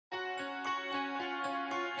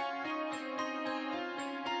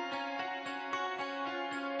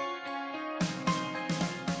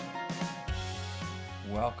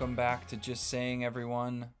Welcome back to Just Saying,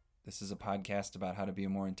 everyone. This is a podcast about how to be a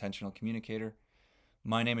more intentional communicator.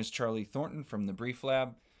 My name is Charlie Thornton from the Brief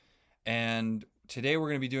Lab, and today we're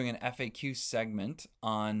going to be doing an FAQ segment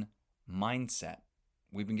on mindset.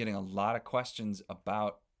 We've been getting a lot of questions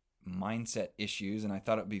about mindset issues, and I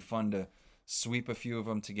thought it would be fun to sweep a few of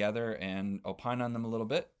them together and opine on them a little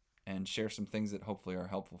bit and share some things that hopefully are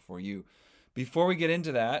helpful for you. Before we get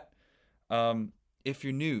into that, if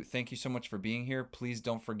you're new, thank you so much for being here. Please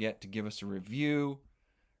don't forget to give us a review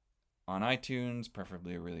on iTunes,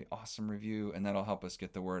 preferably a really awesome review, and that'll help us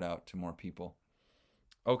get the word out to more people.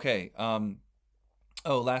 Okay.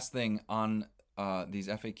 Last thing on these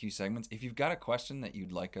FAQ segments. If you've got a question that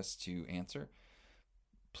you'd like us to answer,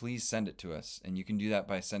 please send it to us. And you can do that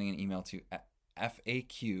by sending an email to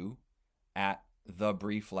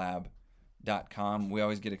faq@thebrieflab.com. We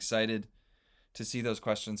always get excited to see those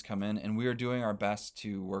questions come in, and we are doing our best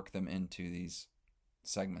to work them into these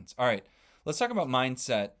segments. All right, let's talk about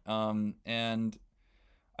mindset. And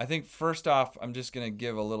I think first off, I'm just going to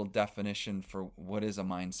give a little definition for what is a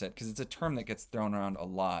mindset, because it's a term that gets thrown around a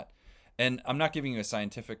lot. And I'm not giving you a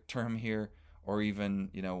scientific term here or even,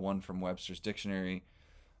 one from Webster's Dictionary.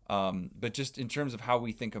 But just in terms of how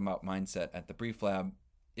we think about mindset at the Brief Lab,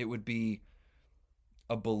 it would be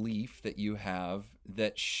a belief that you have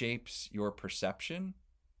that shapes your perception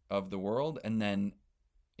of the world, and then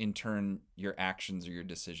in turn your actions or your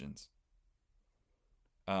decisions.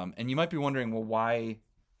 And you might be wondering, well, why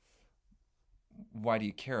do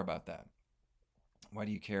you care about that? Why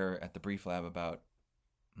do you care at the Brief Lab about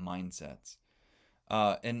mindsets?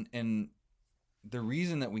 And the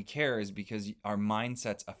reason that we care is because our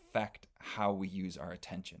mindsets affect how we use our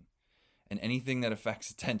attention. And anything that affects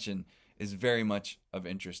attention is very much of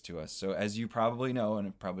interest to us. So as you probably know and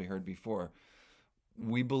have probably heard before,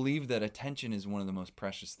 we believe that attention is one of the most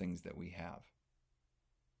precious things that we have,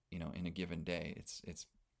 in a given day. It's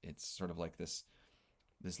sort of like this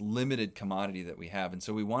limited commodity that we have. And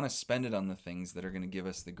so we want to spend it on the things that are going to give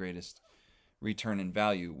us the greatest return in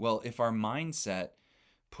value. Well, if our mindset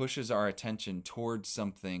pushes our attention towards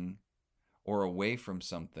something or away from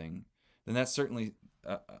something, then that's certainly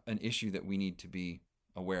an issue that we need to be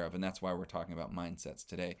aware of, and that's why we're talking about mindsets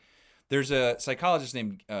today. There's a psychologist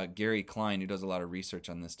named Gary Klein who does a lot of research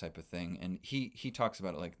on this type of thing, and he talks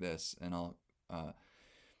about it like this, and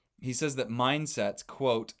he says that mindsets,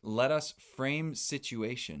 quote, let us frame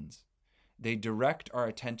situations. They direct our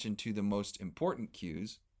attention to the most important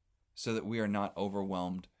cues so that we are not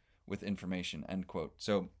overwhelmed with information, end quote.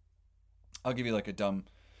 So I'll give you like a dumb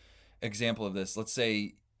example of this. Let's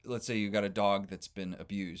say you got a dog that's been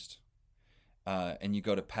abused, and you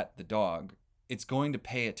go to pet the dog. It's going to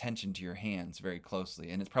pay attention to your hands very closely,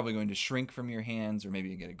 and it's probably going to shrink from your hands, or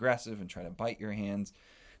maybe get aggressive and try to bite your hands,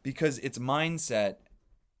 because its mindset,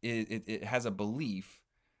 it has a belief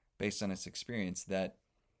based on its experience that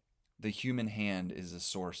the human hand is a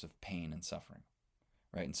source of pain and suffering,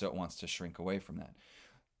 right? And so it wants to shrink away from that.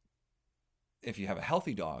 If you have a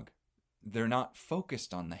healthy dog, they're not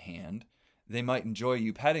focused on the hand. They might enjoy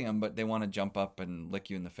you petting them, but they want to jump up and lick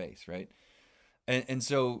you in the face, right? And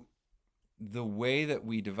so the way that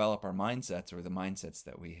we develop our mindsets, or the mindsets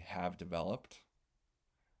that we have developed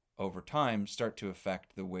over time, start to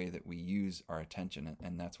affect the way that we use our attention.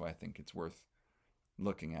 And that's why I think it's worth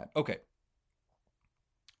looking at. Okay,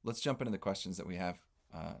 let's jump into the questions that we have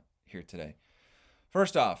here today.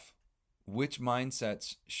 First off, which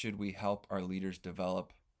mindsets should we help our leaders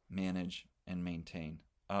develop, manage, and maintain?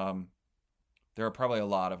 There are probably a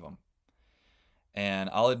lot of them. And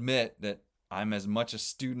I'll admit that I'm as much a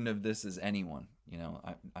student of this as anyone.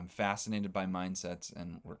 I'm fascinated by mindsets,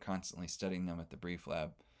 and we're constantly studying them at the Brief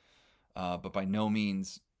Lab. But by no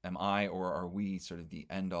means am I or are we sort of the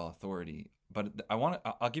end-all authority. But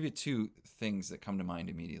I'll give you two things that come to mind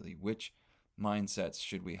immediately. Which mindsets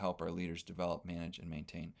should we help our leaders develop, manage, and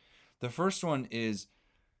maintain? The first one is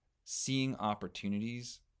seeing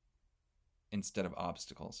opportunities instead of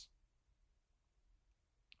obstacles.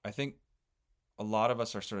 I think a lot of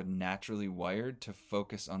us are sort of naturally wired to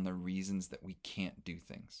focus on the reasons that we can't do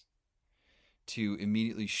things, to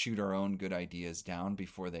immediately shoot our own good ideas down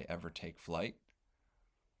before they ever take flight.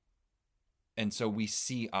 And so we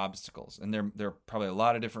see obstacles, and there are probably a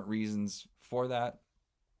lot of different reasons for that.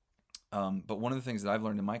 But one of the things that I've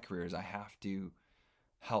learned in my career is I have to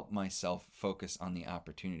help myself focus on the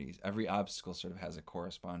opportunities. Every obstacle sort of has a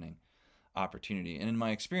corresponding opportunity. And in my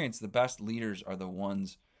experience, the best leaders are the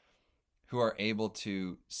ones who are able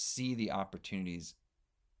to see the opportunities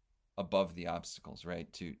above the obstacles,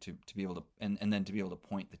 right? To be able to, and then to be able to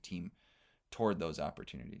point the team toward those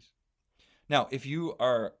opportunities. Now, if you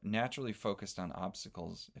are naturally focused on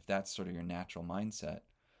obstacles, if that's sort of your natural mindset,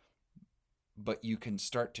 but you can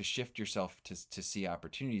start to shift yourself to see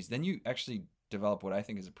opportunities, then you actually develop what I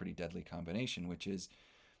think is a pretty deadly combination, which is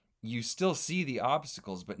you still see the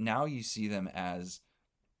obstacles, but now you see them as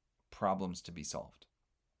problems to be solved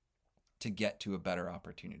to get to a better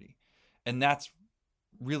opportunity. And that's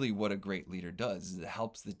really what a great leader does, is it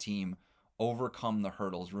helps the team overcome the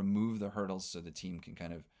hurdles, remove the hurdles so the team can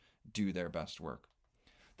kind of do their best work.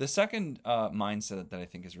 The second mindset that I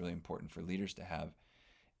think is really important for leaders to have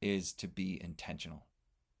is to be intentional.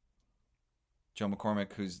 Joe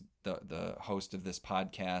McCormick, who's the host of this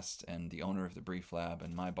podcast and the owner of the Brief Lab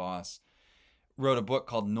and my boss, wrote a book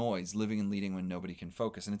called Noise, Living and Leading When Nobody Can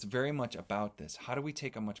Focus. And it's very much about this. How do we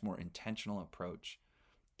take a much more intentional approach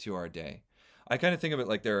to our day? I kind of think of it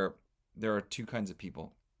like there are two kinds of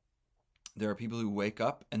people. There are people who wake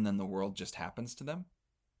up and then the world just happens to them.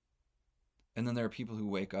 And then there are people who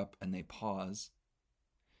wake up and they pause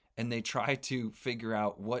and they try to figure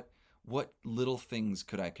out what little things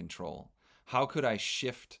could I control? How could I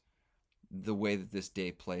shift the way that this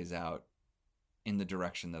day plays out in the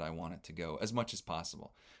direction that I want it to go as much as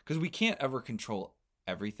possible? Because we can't ever control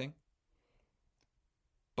everything,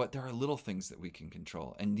 but there are little things that we can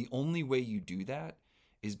control. And the only way you do that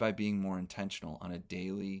is by being more intentional on a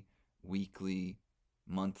daily, weekly,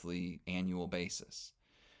 monthly, annual basis.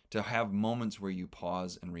 To have moments where you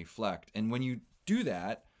pause and reflect. And when you do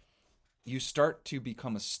that, you start to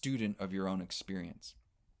become a student of your own experience.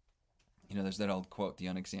 You know, there's that old quote, the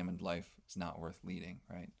unexamined life is not worth leading,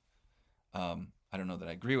 right? I don't know that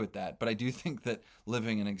I agree with that, but I do think that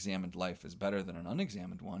living an examined life is better than an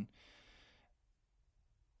unexamined one.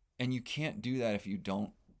 And you can't do that if you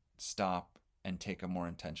don't stop and take a more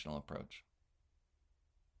intentional approach.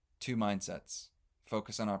 Two mindsets: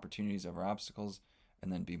 focus on opportunities over obstacles,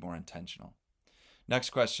 and then be more intentional. Next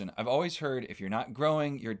question. I've always heard if you're not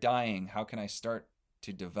growing, you're dying. How can I start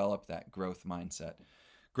to develop that growth mindset?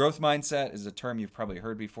 Growth mindset is a term you've probably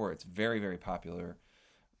heard before. It's very, very popular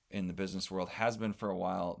in the business world, has been for a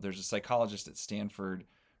while. There's a psychologist at Stanford.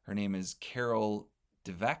 Her name is Carol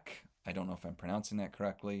Dweck. I don't know if I'm pronouncing that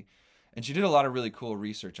correctly. And she did a lot of really cool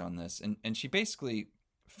research on this. And she basically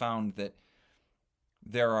found that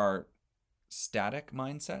there are static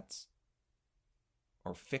mindsets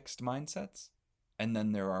or fixed mindsets, and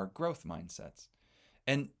then there are growth mindsets.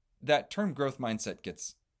 And that term growth mindset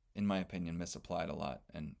gets, in my opinion, misapplied a lot,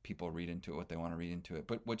 and people read into it what they want to read into it.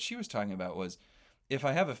 But what she was talking about was, if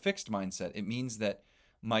I have a fixed mindset, it means that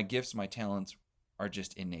my gifts, my talents are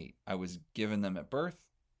just innate. I was given them at birth,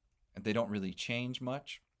 and they don't really change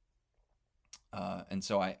much. And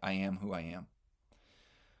so I am who I am.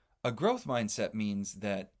 A growth mindset means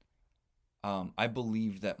that I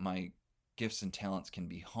believe that my gifts and talents can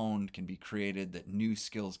be honed, can be created, that new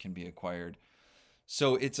skills can be acquired.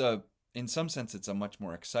 So in some sense, it's a much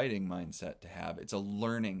more exciting mindset to have. It's a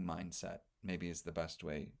learning mindset, maybe is the best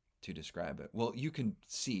way to describe it. Well, you can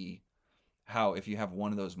see how if you have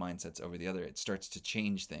one of those mindsets over the other, it starts to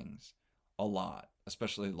change things a lot,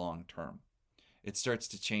 especially long term. It starts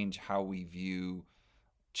to change how we view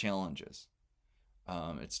challenges.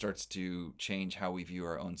 It starts to change how we view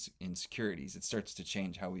our own insecurities. It starts to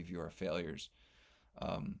change how we view our failures.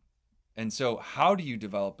 And so how do you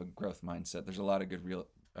develop a growth mindset? There's a lot of good real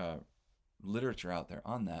literature out there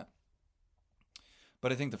on that.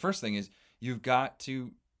 But I think the first thing is you've got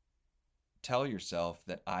to tell yourself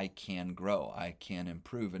that I can grow, I can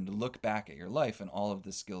improve, and to look back at your life and all of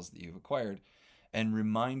the skills that you've acquired and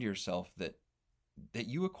remind yourself that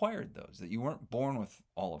you acquired those, that you weren't born with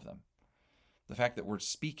all of them. The fact that we're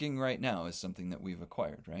speaking right now is something that we've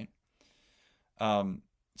acquired, right?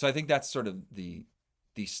 So I think that's sort of the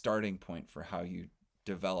starting point for how you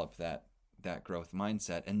develop that growth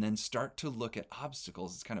mindset, and then start to look at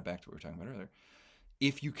obstacles. It's kind of back to what we were talking about earlier.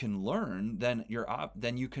 If you can learn, then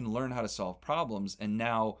you can learn how to solve problems, and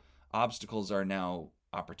now obstacles are now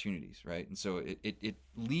opportunities, right? And so it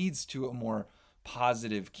leads to a more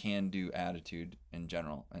positive can-do attitude in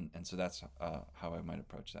general, and so that's how I might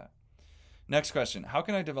approach that. Next question. How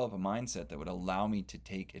can I develop a mindset that would allow me to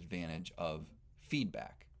take advantage of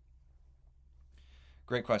feedback?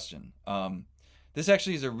 Great question. This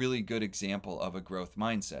actually is a really good example of a growth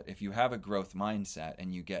mindset. If you have a growth mindset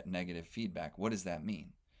and you get negative feedback, what does that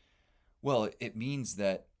mean? Well, it means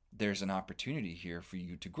that there's an opportunity here for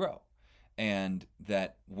you to grow, and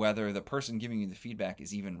that whether the person giving you the feedback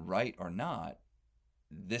is even right or not,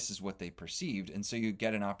 this is what they perceived. And so you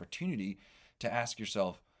get an opportunity to ask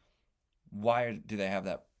yourself, why do they have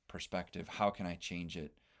that perspective? How can I change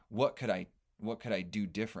it? What could I do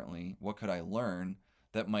differently? What could I learn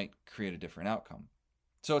that might create a different outcome.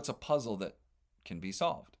 So it's a puzzle that can be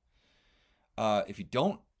solved. If you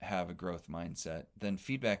don't have a growth mindset, then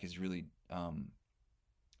feedback is really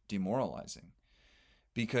demoralizing,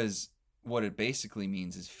 because what it basically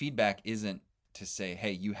means is feedback isn't to say,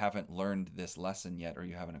 hey, you haven't learned this lesson yet, or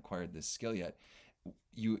you haven't acquired this skill yet.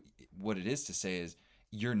 What it is to say is,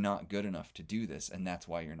 you're not good enough to do this, and that's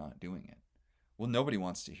why you're not doing it. Well, nobody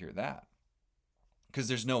wants to hear that, because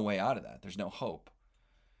there's no way out of that. There's no hope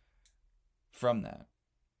from that.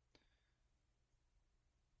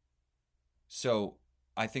 So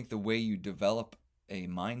I think the way you develop a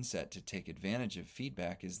mindset to take advantage of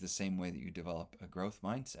feedback is the same way that you develop a growth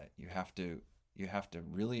mindset. You have to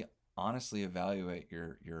really honestly evaluate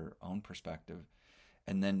your own perspective,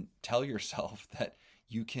 and then tell yourself that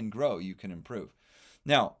you can grow, you can improve.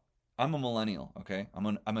 Now, I'm a millennial, okay?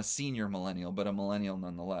 I'm a senior millennial, but a millennial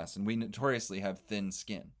nonetheless, and we notoriously have thin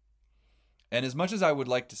skin. And as much as I would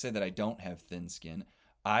like to say that I don't have thin skin,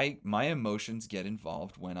 my emotions get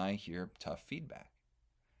involved when I hear tough feedback.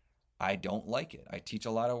 I don't like it. I teach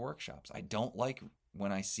a lot of workshops. I don't like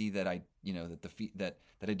when I see that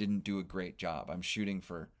that I didn't do a great job. I'm shooting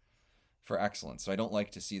for excellence, so I don't like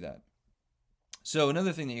to see that. So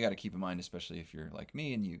another thing that you got to keep in mind, especially if you're like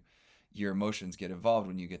me and your emotions get involved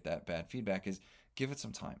when you get that bad feedback, is give it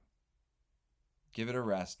some time. Give it a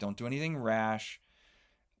rest. Don't do anything rash.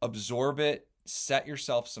 Absorb it. Set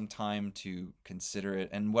yourself some time to consider it.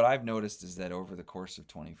 And what I've noticed is that over the course of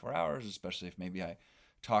 24 hours, especially if maybe I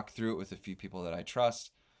talk through it with a few people that I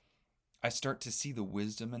trust, I start to see the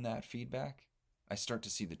wisdom in that feedback. I start to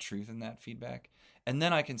see the truth in that feedback. And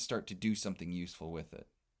then I can start to do something useful with it.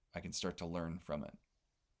 I can start to learn from it.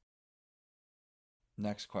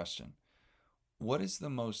 Next question. What is the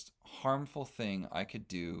most harmful thing I could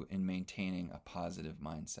do in maintaining a positive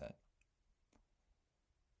mindset?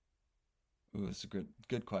 Ooh, it's a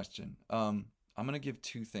good question. I'm going to give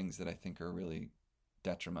two things that I think are really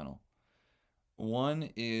detrimental. One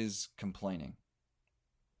is complaining.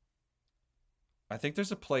 I think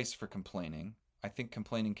there's a place for complaining. I think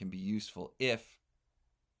complaining can be useful if,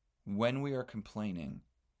 when we are complaining,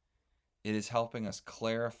 it is helping us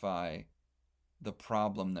clarify the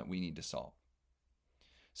problem that we need to solve.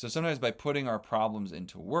 So sometimes by putting our problems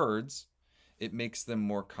into words, it makes them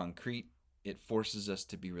more concrete. It forces us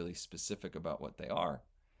to be really specific about what they are.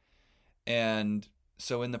 And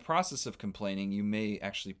so in the process of complaining, you may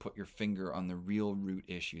actually put your finger on the real root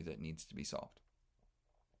issue that needs to be solved.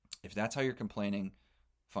 If that's how you're complaining,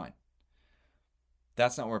 fine.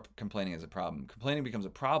 That's not where complaining is a problem. Complaining becomes a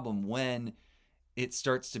problem when it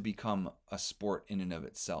starts to become a sport in and of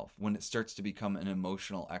itself, when it starts to become an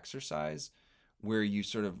emotional exercise where you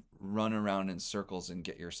sort of run around in circles and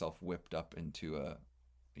get yourself whipped up into a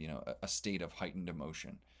state of heightened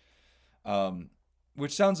emotion,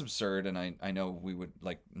 which sounds absurd. And I know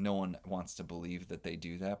no one wants to believe that they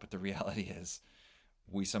do that, but the reality is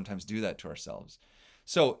we sometimes do that to ourselves.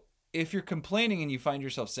 So if you're complaining and you find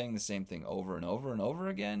yourself saying the same thing over and over and over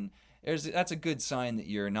again, that's a good sign that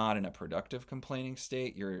you're not in a productive complaining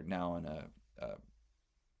state. You're now in a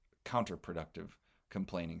counterproductive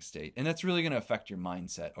complaining state. And that's really going to affect your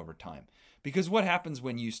mindset over time. Because what happens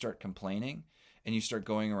when you start complaining and you start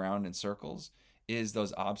going around in circles is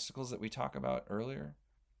those obstacles that we talked about earlier,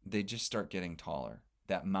 they just start getting taller.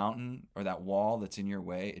 That mountain or that wall that's in your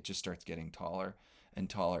way, it just starts getting taller and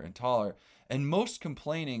taller and taller. And most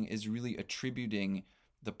complaining is really attributing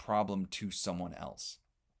the problem to someone else.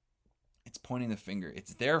 It's pointing the finger.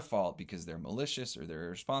 It's their fault because they're malicious or they're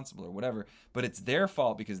irresponsible or whatever, but it's their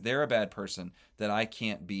fault because they're a bad person that I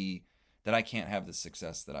can't have the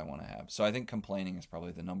success that I want to have. So I think complaining is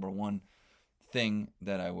probably the number one thing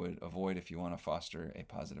that I would avoid if you want to foster a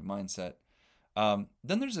positive mindset.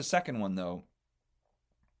 Then there's a second one, though,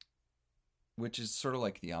 which is sort of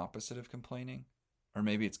like the opposite of complaining, or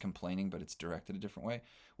maybe it's complaining, but it's directed a different way,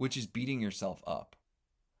 which is beating yourself up.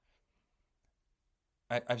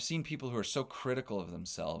 I've seen people who are so critical of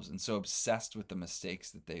themselves and so obsessed with the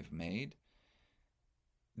mistakes that they've made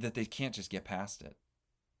that they can't just get past it.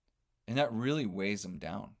 And that really weighs them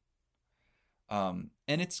down. And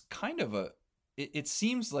it's kind of it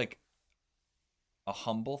seems like a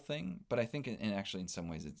humble thing, but I think in some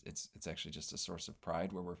ways it's actually just a source of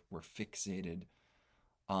pride where we're fixated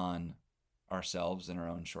on ourselves and our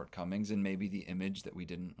own shortcomings and maybe the image that we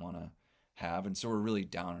didn't want to have. And so we're really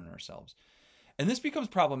down on ourselves. And this becomes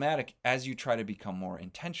problematic as you try to become more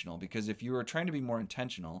intentional, because if you are trying to be more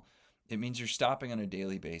intentional, it means you're stopping on a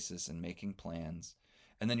daily basis and making plans,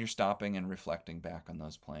 and then you're stopping and reflecting back on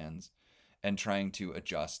those plans and trying to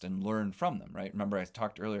adjust and learn from them, right? Remember, I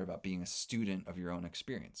talked earlier about being a student of your own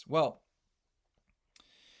experience. Well,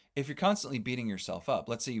 If you're constantly beating yourself up,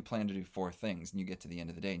 let's say you plan to do 4 things and you get to the end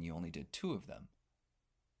of the day and you only did 2 of them.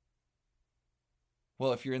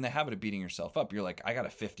 Well, if you're in the habit of beating yourself up, you're like, I got a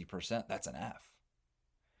 50%, that's an F.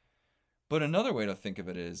 But another way to think of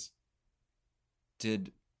it is,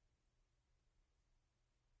 did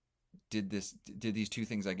these 2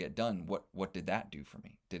 things I get done, what did that do for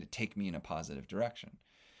me? Did it take me in a positive direction?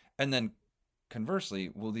 And then conversely,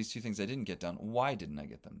 well, these 2 things I didn't get done, why didn't I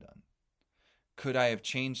get them done? Could I have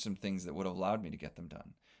changed some things that would have allowed me to get them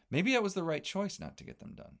done? Maybe that was the right choice not to get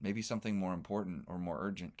them done. Maybe something more important or more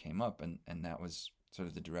urgent came up, and that was sort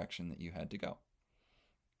of the direction that you had to go.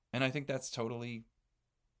 And I think that's totally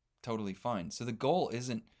fine. So the goal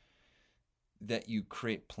isn't that you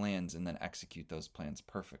create plans and then execute those plans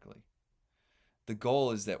perfectly. The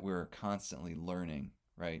goal is that we're constantly learning,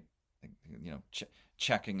 right?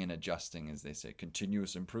 Checking and adjusting, as they say,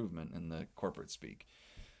 continuous improvement in the corporate speak.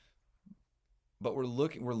 But we're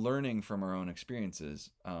learning from our own experiences,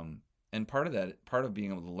 and part of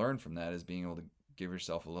being able to learn from that is being able to give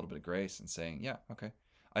yourself a little bit of grace and saying, yeah, okay,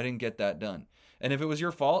 I didn't get that done. And if it was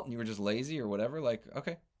your fault and you were just lazy or whatever, like,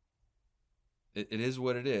 okay, it is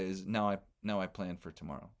what it is. Now I plan for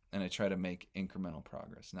tomorrow, and I try to make incremental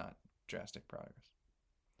progress, not drastic progress.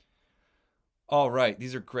 All right,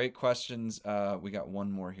 these are great questions. We got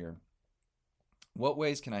one more here. What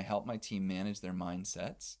ways can I help my team manage their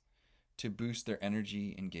mindsets to boost their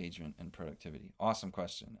energy, engagement, and productivity? Awesome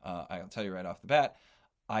question. I'll tell you right off the bat,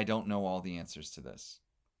 I don't know all the answers to this.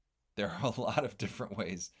 There are a lot of different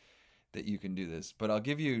ways that you can do this, but I'll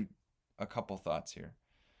give you a couple thoughts here.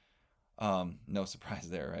 No surprise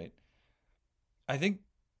there, right? I think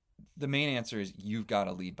the main answer is you've got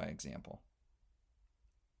to lead by example.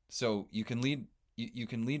 So you can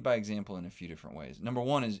lead by example in a few different ways. Number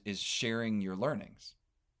one is sharing your learnings.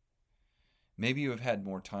 Maybe you have had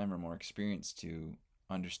more time or more experience to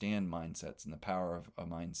understand mindsets and the power of a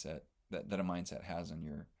mindset that a mindset has on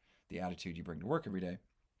the attitude you bring to work every day.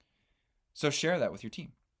 So share that with your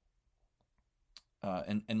team.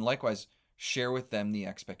 And likewise, share with them the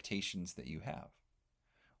expectations that you have.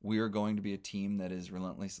 We are going to be a team that is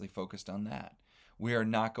relentlessly focused on that. We are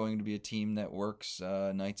not going to be a team that works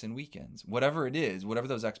nights and weekends. Whatever it is, whatever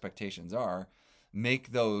those expectations are,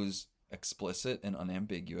 make those explicit and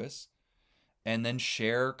unambiguous, and then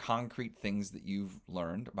share concrete things that you've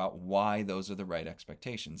learned about why those are the right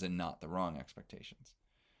expectations and not the wrong expectations.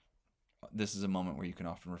 This is a moment where you can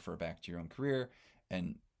often refer back to your own career,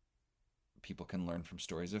 and people can learn from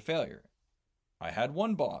stories of failure. I had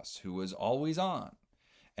one boss who was always on,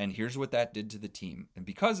 and here's what that did to the team. And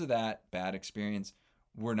because of that bad experience,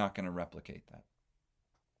 we're not going to replicate that.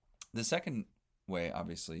 The second way,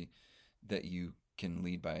 obviously, that you can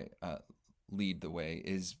lead the way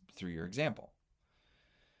is through your example.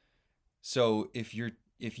 So if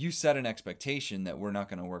you set an expectation that we're not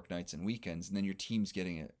going to work nights and weekends, and then your team's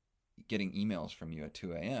getting emails from you at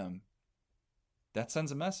 2 a.m., that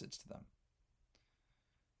sends a message to them.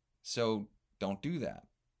 So don't do that.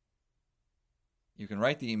 You can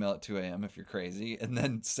write the email at 2 a.m. if you're crazy, and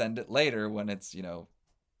then send it later when it's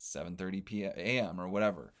 7:30 p.m. or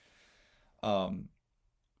whatever.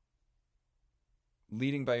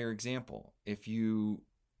 Leading by your example. If you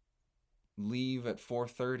leave at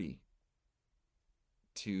 4:30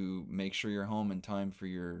 to make sure you're home in time for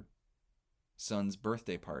your son's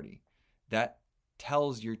birthday party, that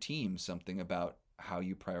tells your team something about how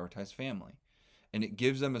you prioritize family. And it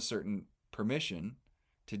gives them a certain permission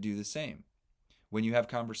to do the same. When you have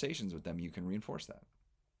conversations with them, you can reinforce that.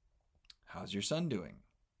 How's your son doing?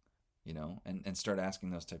 And start asking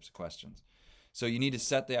those types of questions. So you need to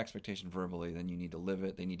set the expectation verbally, then you need to live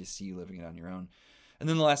it. They need to see you living it on your own. And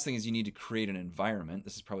then the last thing is you need to create an environment.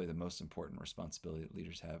 This is probably the most important responsibility that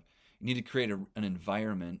leaders have. You need to create an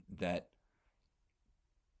environment that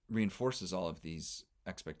reinforces all of these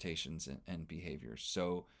expectations and behaviors.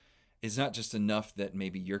 So it's not just enough that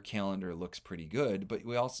maybe your calendar looks pretty good, but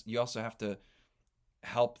you also have to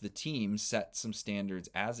help the team set some standards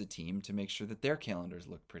as a team to make sure that their calendars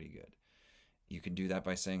look pretty good. You can do that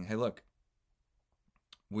by saying, hey, look,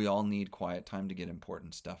 we all need quiet time to get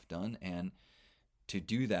important stuff done. And to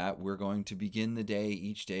do that, we're going to begin the day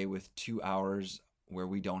each day with 2 hours where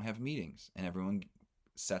we don't have meetings, and everyone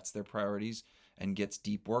sets their priorities and gets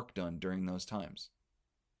deep work done during those times.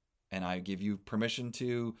 And I give you permission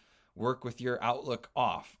to work with your Outlook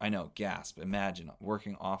off. I know, gasp, imagine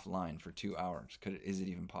working offline for 2 hours. Is it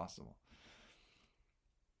even possible?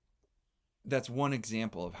 That's one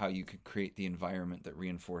example of how you could create the environment that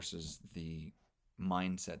reinforces the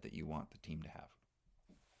mindset that you want the team to have.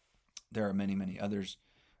 There are many, many others,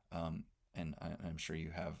 and I'm sure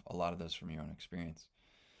you have a lot of those from your own experience.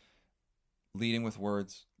 leading with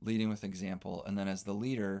words, leading with example, and then as the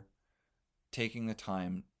leader, taking the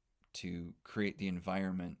time to create the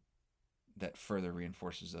environment that further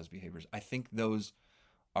reinforces those behaviors. I think those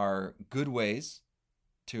are good ways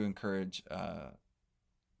to encourage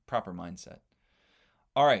proper mindset.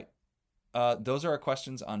 All right. Those are our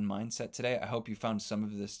questions on mindset today. I hope you found some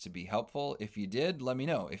of this to be helpful. If you did, let me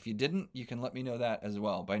know. If you didn't, you can let me know that as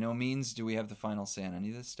well. By no means do we have the final say on any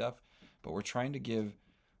of this stuff, but we're trying to give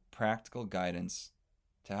practical guidance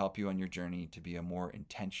to help you on your journey to be a more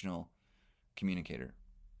intentional communicator.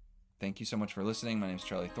 Thank you so much for listening. My name is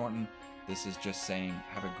Charlie Thornton. This is Just Saying.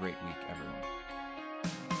 Have a great week, everyone.